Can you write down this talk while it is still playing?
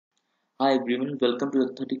Hi everyone, welcome to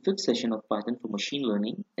the 35th session of Python for Machine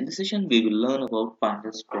Learning. In this session, we will learn about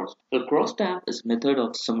Pandas Crosstab. The Crosstab is a method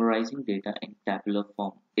of summarizing data in tabular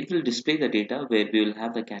form. It will display the data where we will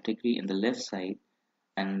have the category in the left side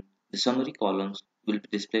and the summary columns will be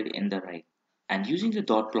displayed in the right. And using the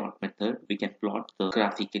dot plot method, we can plot the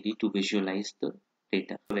graphically to visualize the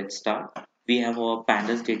data. So let's start. We have our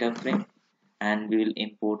Pandas data frame and we will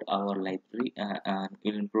import our library and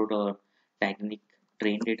we'll import our dynamic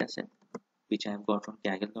train dataset which I have got from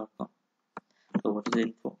kaggle.com. So what is the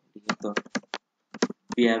info?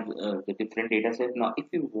 We have the different data set. Now if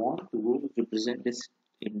you want to represent this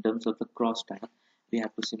in terms of the crosstab, we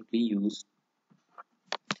have to simply use,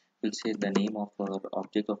 we'll say the name of our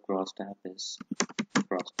object of crosstab is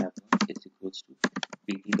crosstab is equals to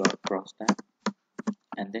pd.crosstab,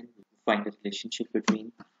 and then find the relationship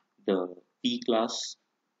between the p class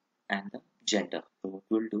and the gender. So what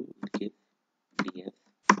we'll do, we'll give df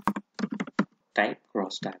type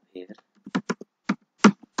crosstab here.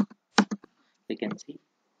 We can see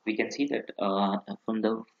that from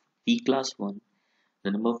the P class one,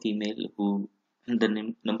 the number of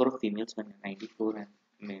number of females were 94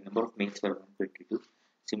 and number of males were 122.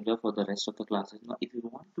 Similar for the rest of the classes. Now, if you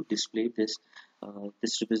want to display this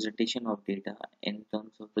representation of data in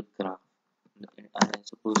terms of the graph, I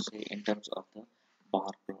suppose say in terms of the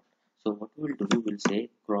bar plot. So what we'll do, we'll say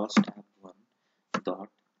crosstab one dot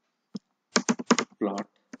plot.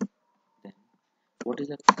 Then what is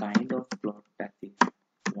the kind of plot that we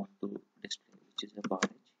want to display, which is a barh,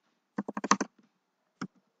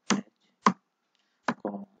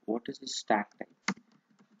 comma. What is the stack type?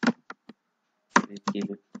 We'll give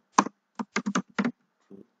it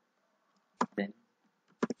true. Then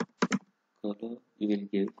color we will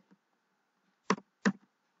give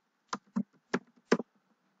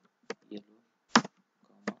yellow,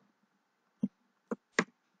 comma.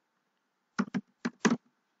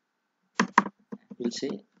 And we'll say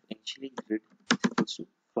initially grid is equals to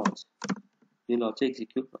false. We'll also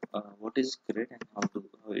execute what is grid and how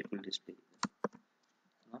it will display.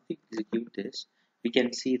 Now if we execute this, we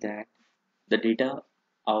can see that the data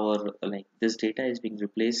this data is being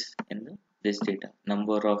replaced in this data,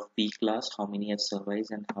 number of p class, how many have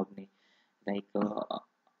survived, and how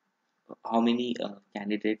many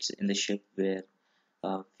candidates in the ship were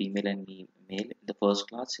female and male in the first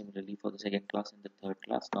class. Similarly for the second class and the third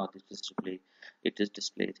class. Now this is displayed. It is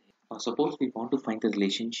displayed here. Now suppose we want to find the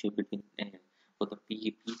relationship between for the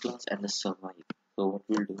p class and the survive. So what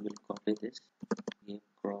we'll do, we'll copy this.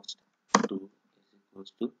 Crossed 2 is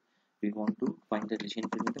equals to, we want to find the relation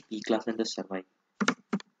between the p class and the survive.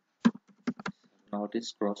 Now it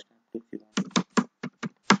is crossed if you want to.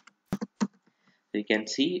 So you can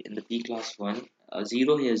see in the p class 1,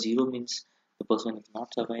 0 here, 0 means the person has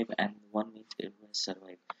not survived and 1 means it has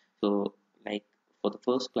survived. So like for the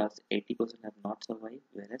first class, 80% have not survived,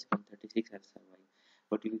 whereas 136 have survived.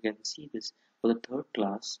 But you can see this for the third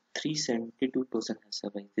class, 372% has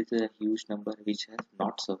survived. This is a huge number which has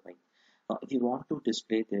not survived. Now if you want to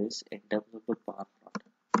display this in terms of the bar plot,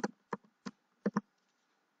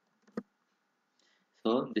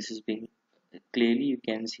 so this is being clearly, you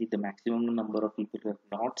can see the maximum number of people who have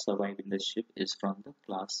not survived in the ship is from the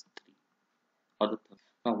class 3 or the third.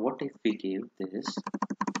 Now what if we give this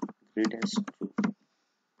grid as true?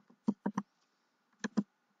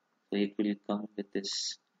 So it will come with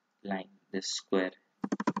this line, this square.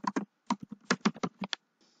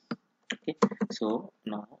 Okay, so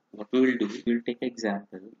now what we will do, we will take an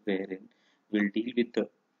example wherein we'll deal with the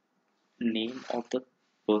name of the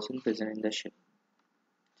person present in the ship.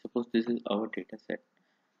 Suppose this is our data set.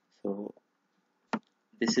 So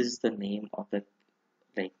this is the name of the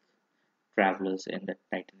travelers in the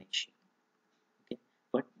Titanic ship. Okay,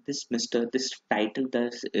 but this title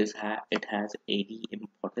it has AD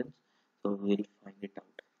importance, so we'll find it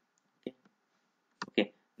out.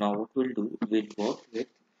 Okay. Now what we'll do, we'll work with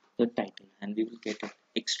the title and we will get it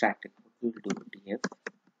extracted. What we'll do, df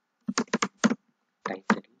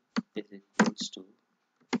title is equals to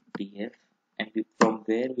df, and from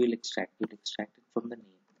where we'll extract it from the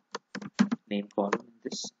name column in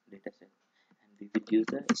this data set, and we will use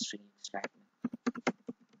the string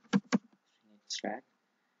extract,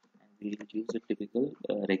 and we will use a typical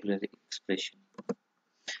regular expression.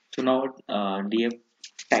 So now df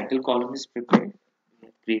title column is prepared. We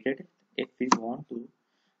have created it. If we want to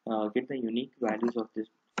get the unique values of this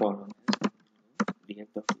column,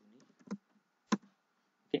 df.unique.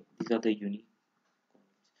 Okay, these are the unique columns.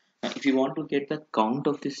 Now if you want to get the count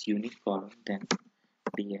of this unique column, then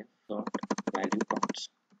df.value counts.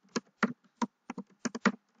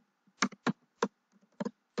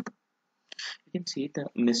 You can see the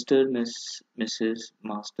Mr., Miss, Mrs.,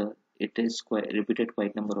 Master. It is quite repeated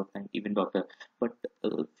quite number of times, even Doctor. But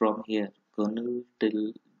from here, Colonel uh,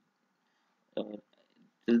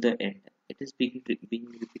 till the end, it is being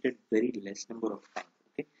repeated very less number of times.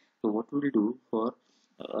 Okay, so what we'll do for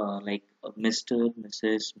Mr.,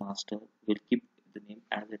 Mrs., Master, we'll keep the name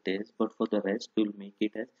as it is, but for the rest, we'll make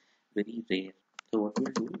it as very rare. So what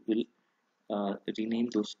we'll do, we'll rename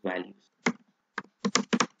those values.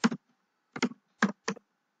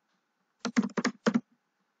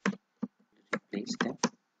 Replace them.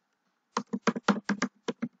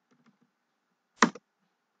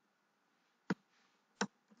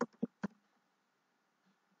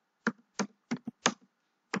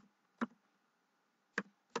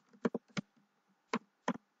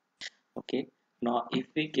 Okay, now if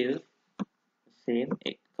we give same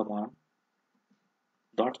command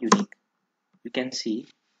dot unique, you can see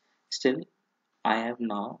still I have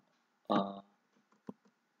now uh,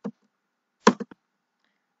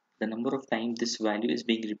 the number of times this value is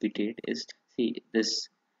being repeated is, see, this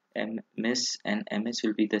Ms and Ms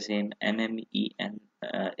will be the same. Mme and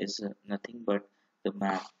is nothing but the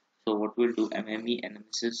map. So what we'll do, Mme and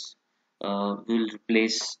Mrs will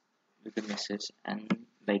replace with the Mrs, and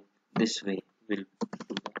like this way we'll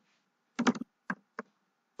do that.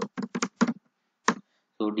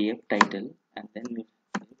 So df title, and then we'll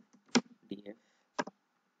df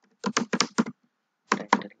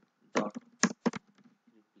title dot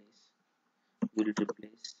replace, will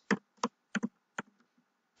replace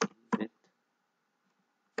with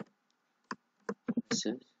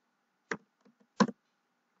Mrs.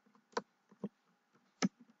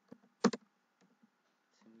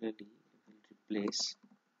 Similarly, we'll replace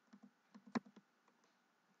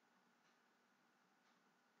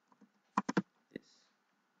this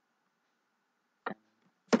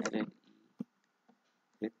Mlle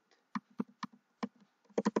with,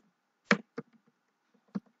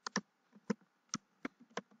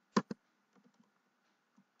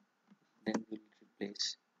 then we'll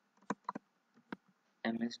replace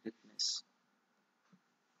ms with miss.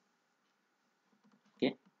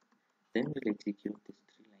 Okay, then we'll execute these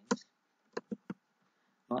 3 lines.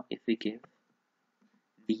 Now if we give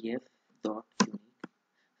df dot unique,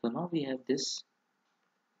 so now we have this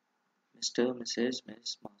Mr., Mrs.,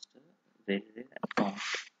 Miss, Master, VeryRare, and Count.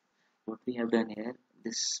 What we have done here,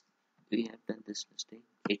 this we have done this mistake.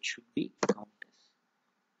 It should be Countess.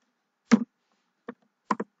 Okay,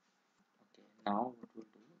 now what we'll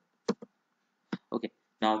do, okay,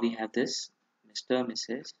 now we have this Mr.,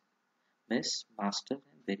 Mrs., Miss, Master,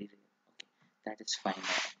 and VeryRare. Okay, that is fine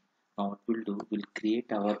now. Now what we'll do, we'll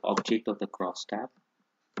create our object of the crosstab.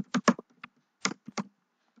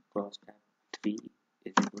 Crosstab 3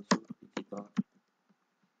 is equal to pd.crosstab,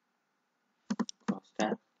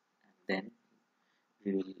 and then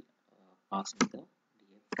we will pass in the df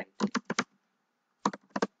title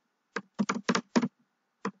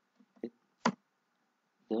with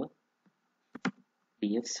the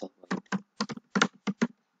df survived.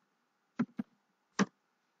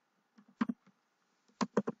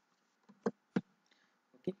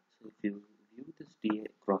 Okay, so if you view this df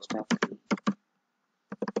crosstab tree,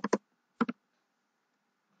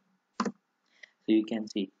 so you can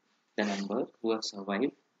see the number who have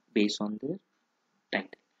survived based on the title.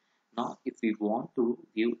 Now if we want to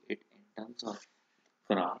view it in terms of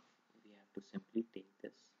graph, we have to simply take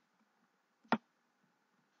this.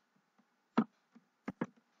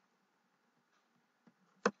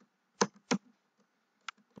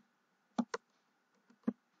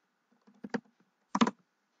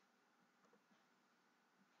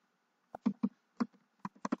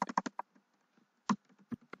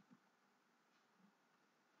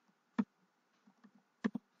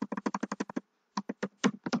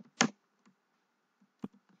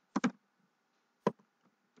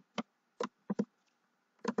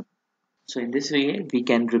 So in this way we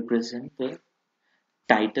can represent the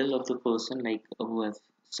title of the person, like who has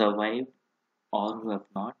survived or who have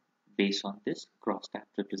not, based on this crosstab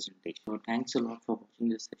representation. So thanks a lot for watching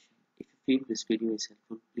this session. If you feel this video is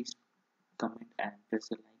helpful, please comment and press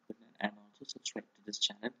the like button, and also subscribe to this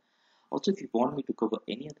channel. Also, if you want me to cover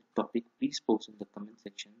any other topic, please post in the comment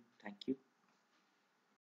section. Thank you.